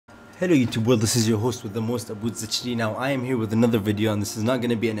Hello YouTube world, this is your host with the most, Aboods HD. Now I am here with another video, and this is not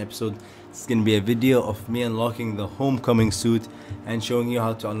going to be an episode. It's going to be a video of me unlocking the homecoming suit and showing you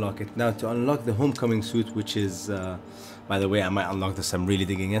how to unlock it. Now to unlock the homecoming suit, which is by the way, I might unlock this, I'm really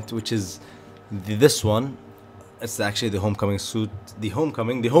digging it, which is this one. It's actually the homecoming suit, the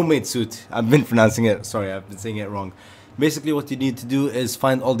homemade suit. I've been pronouncing it, sorry, I've been saying it wrong. Basically what you need to do is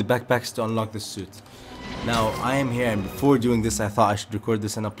find all the backpacks to unlock this suit. Now I am here, and before doing this I thought I should record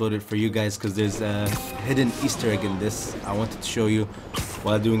this and upload it for you guys, because there's a hidden Easter egg in this I wanted to show you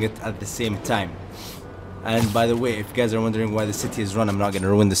while doing it at the same time. And by the way, if you guys are wondering why the city is run, I'm not going to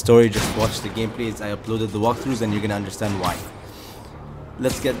ruin the story, just watch the gameplays. I uploaded the walkthroughs and you're going to understand why.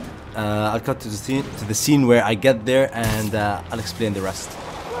 Let's get I'll cut to the scene where I get there, and I'll explain the rest.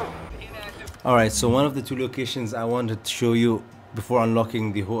 Alright, so one of the two locations I wanted to show you before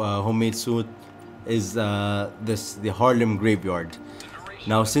unlocking the homemade suit is the Harlem graveyard.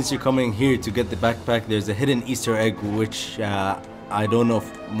 Now since you're coming here to get the backpack, there's a hidden Easter egg, which I don't know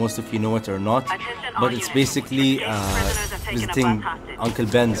if most of you know it or not, but it's basically visiting Uncle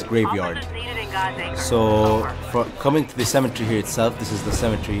Ben's graveyard. So for coming to the cemetery here itself, this is the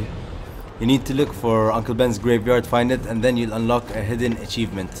cemetery, you need to look for Uncle Ben's graveyard, find it, and then you'll unlock a hidden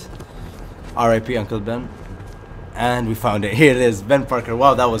achievement. RIP Uncle Ben. And we found it. Here it is, Ben Parker.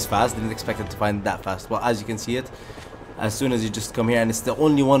 Wow, that was fast. Didn't expect it to find that fast. Well, as you can see it, as soon as you just come here, and it's the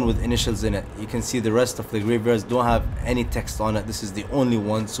only one with initials in it. You can see the rest of the graveyards don't have any text on it. This is the only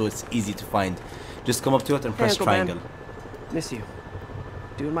one, so it's easy to find. Just come up to it and press triangle. Ben. Miss you.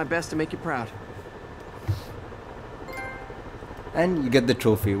 Doing my best to make you proud. And you get the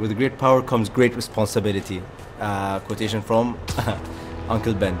trophy. With great power comes great responsibility. Quotation from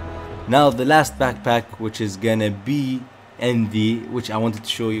Uncle Ben. Now the last backpack, which is gonna be Envy, which I wanted to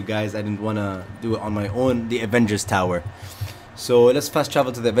show you guys. I didn't want to do it on my own. The Avengers Tower. So let's fast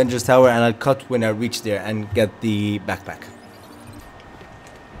travel to the Avengers Tower, and I'll cut when I reach there and get the backpack.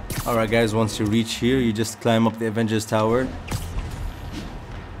 Alright guys, once you reach here, you just climb up the Avengers Tower,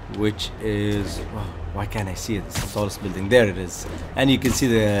 which is... why can't I see it? It's the tallest building. There it is. And you can see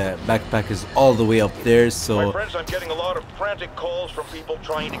the backpack is all the way up there, so... My friends, I'm getting a lot of frantic calls from people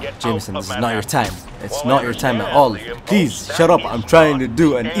trying to get Jameson, out this of is not your time. It's Well, not your time at all. Please, shut up. I'm trying to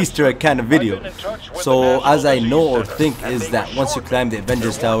do an Easter egg kind of video. So, as I know or think is that once you climb the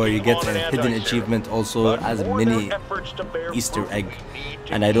Avengers Tower, you get a hidden achievement also as a mini Easter egg.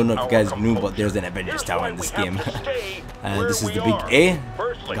 And I don't know if you guys knew, but there's an Avengers Tower in this game. This is the big A.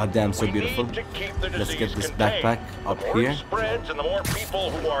 Goddamn, so beautiful. Let's get this backpack up here. Spreads, and the more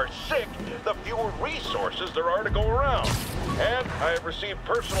people who are sick, the fewer resources there are to go around. And I have received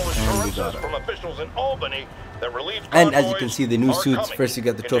personal assurances from officials in Albany that relief convoys. And as you can see, the new suits, first you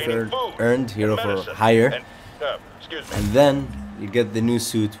get the trophy earned, hero for hire, and then you get the new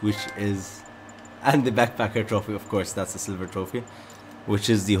suit, which is, and the backpacker trophy, of course, that's the silver trophy, which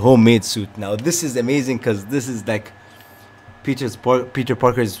is the homemade suit. Now this is amazing, because this is like Peter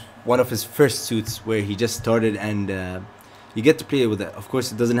Parker's one of his first suits where he just started, and you get to play with it. Of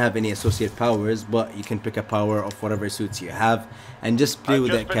course, it doesn't have any associate powers, but you can pick a power of whatever suits you have and just play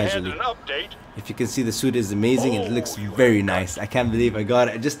with it casually. If you can see, the suit is amazing. It looks very nice. I can't believe I got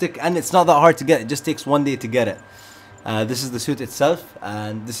it. And it's not that hard to get. It just takes one day to get it. This is the suit itself,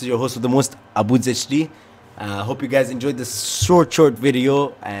 and this is your host with the most, Aboods HD. Hope you guys enjoyed this short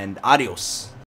video, and adios.